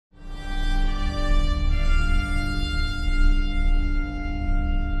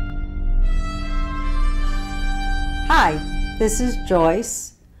Hi, this is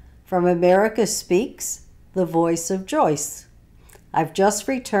Joyce from America Speaks, the voice of Joyce. I've just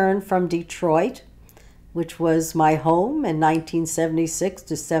returned from Detroit, which was my home in 1976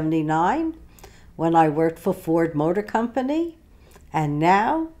 to 79 when I worked for Ford Motor Company. And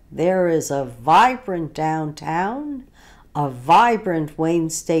now there is a vibrant downtown, a vibrant Wayne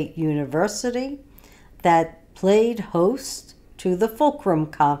State University that played host to the Fulcrum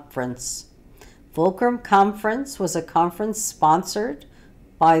Conference. Fulcrum Conference was a conference sponsored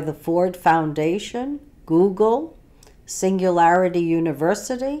by the Ford Foundation, Google, Singularity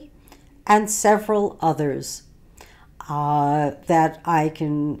University, and several others that I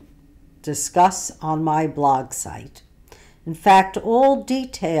can discuss on my blog site. In fact, all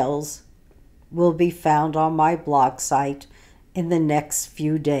details will be found on my blog site in the next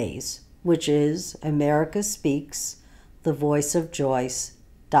few days, which is America Speaks, the voice of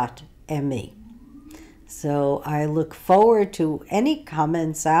Joyce.me. So I look forward to any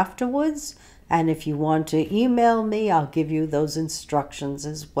comments afterwards, and if you want to email me, I'll give you those instructions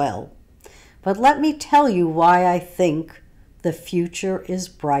as well. But let me tell you why I think the future is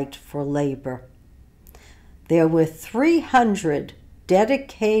bright for labor. There were 300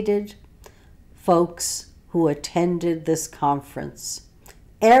 dedicated folks who attended this conference.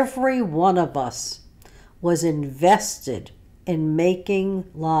 Every one of us was invested in making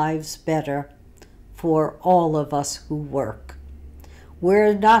lives better for all of us who work.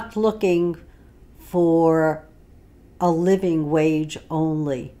 We're not looking for a living wage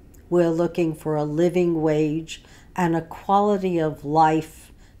only. We're looking for a living wage and a quality of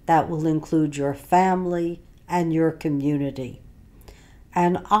life that will include your family and your community.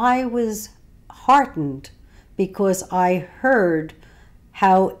 And I was heartened because I heard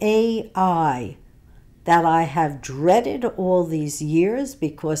how AI, that I have dreaded all these years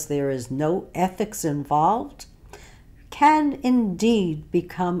because there is no ethics involved, can indeed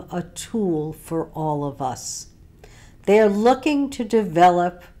become a tool for all of us. They're looking to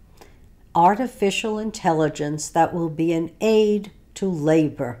develop artificial intelligence that will be an aid to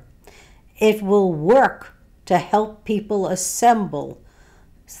labor. It will work to help people assemble,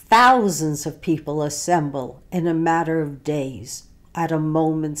 thousands of people assemble in a matter of days at a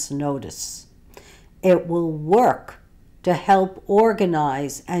moment's notice. It will work to help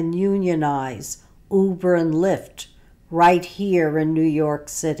organize and unionize Uber and Lyft right here in New York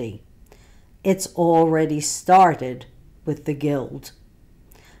City. It's already started with the Guild.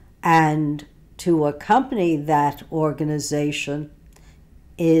 And to accompany that organization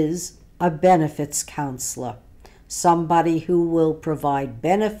is a benefits counselor, somebody who will provide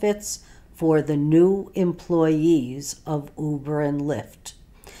benefits for the new employees of Uber and Lyft.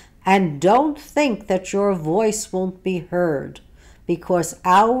 And don't think that your voice won't be heard, because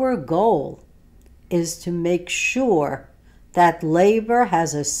our goal is to make sure that labor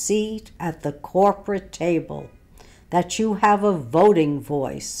has a seat at the corporate table, that you have a voting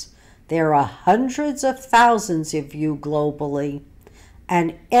voice. There are hundreds of thousands of you globally,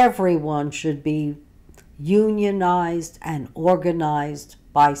 and everyone should be unionized and organized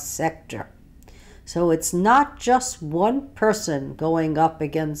by sector. So it's not just one person going up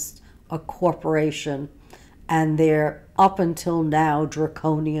against a corporation and their up until now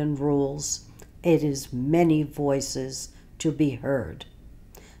draconian rules. It is many voices to be heard.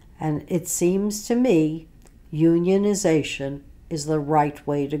 And it seems to me unionization is the right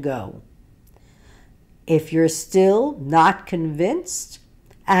way to go. If you're still not convinced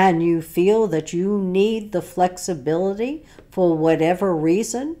and you feel that you need the flexibility for whatever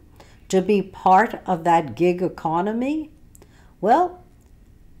reason to be part of that gig economy, well,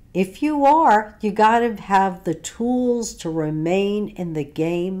 if you are, you got to have the tools to remain in the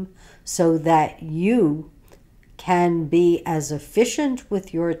game so that you can be as efficient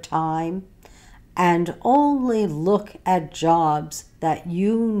with your time and only look at jobs that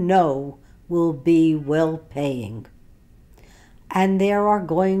you know will be well paying. And there are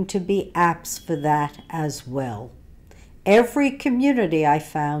going to be apps for that as well. Every community, I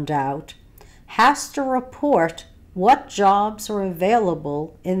found out, has to report what jobs are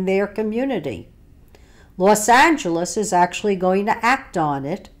available in their community. Los Angeles is actually going to act on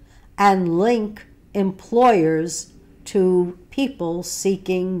it and link employers to people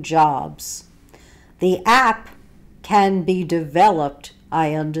seeking jobs. The app can be developed,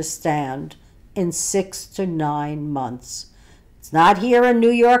 I understand, in 6 to 9 months. It's not here in New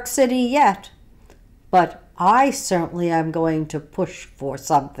York City yet, but I certainly am going to push for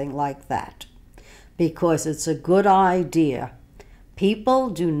something like that because it's a good idea.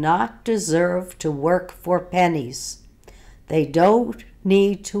 People do not deserve to work for pennies. They don't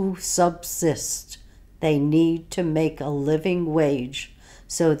need to subsist. They need to make a living wage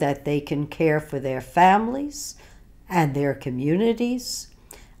so that they can care for their families and their communities.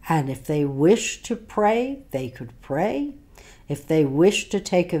 And if they wish to pray, they could pray. If they wish to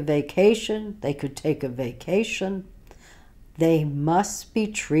take a vacation, they could take a vacation. They must be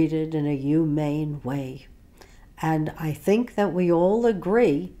treated in a humane way. And I think that we all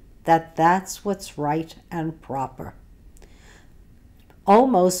agree that that's what's right and proper.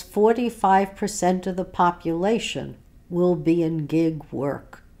 Almost 45% of the population will be in gig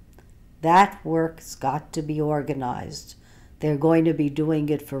work. That work's got to be organized. They're going to be doing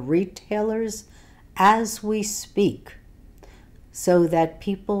it for retailers as we speak, so that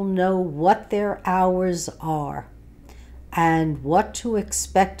people know what their hours are and what to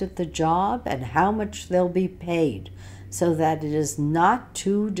expect at the job and how much they'll be paid, so that it is not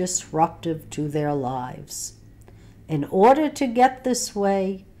too disruptive to their lives. In order to get this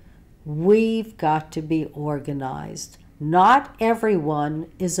way, we've got to be organized. Not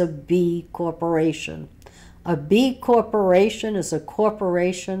everyone is a B corporation. A B corporation is a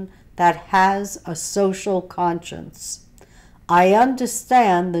corporation that has a social conscience. I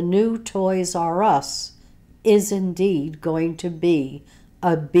understand the new Toys R Us is indeed going to be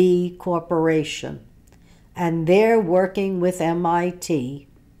a B corporation, and they're working with MIT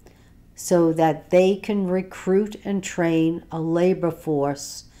so that they can recruit and train a labor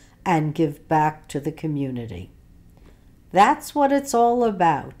force and give back to the community. That's what it's all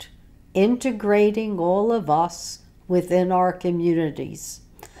about, integrating all of us within our communities,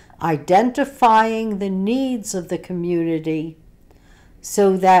 identifying the needs of the community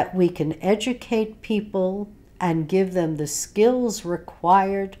so that we can educate people and give them the skills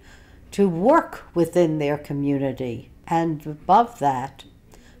required to work within their community, and above that,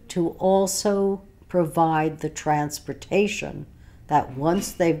 to also provide the transportation that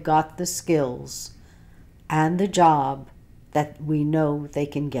once they've got the skills and the job, that we know they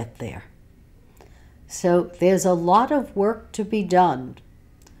can get there. So there's a lot of work to be done.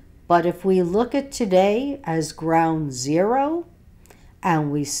 But if we look at today as ground zero,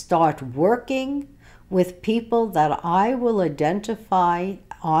 and we start working with people that I will identify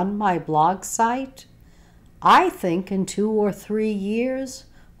on my blog site, I think in 2 or 3 years,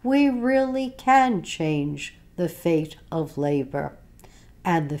 we really can change the fate of labor,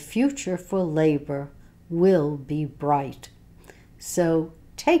 and the future for labor will be bright. So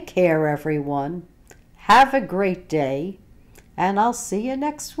take care, everyone. Have a great day, and I'll see you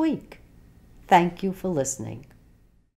next week. Thank you for listening.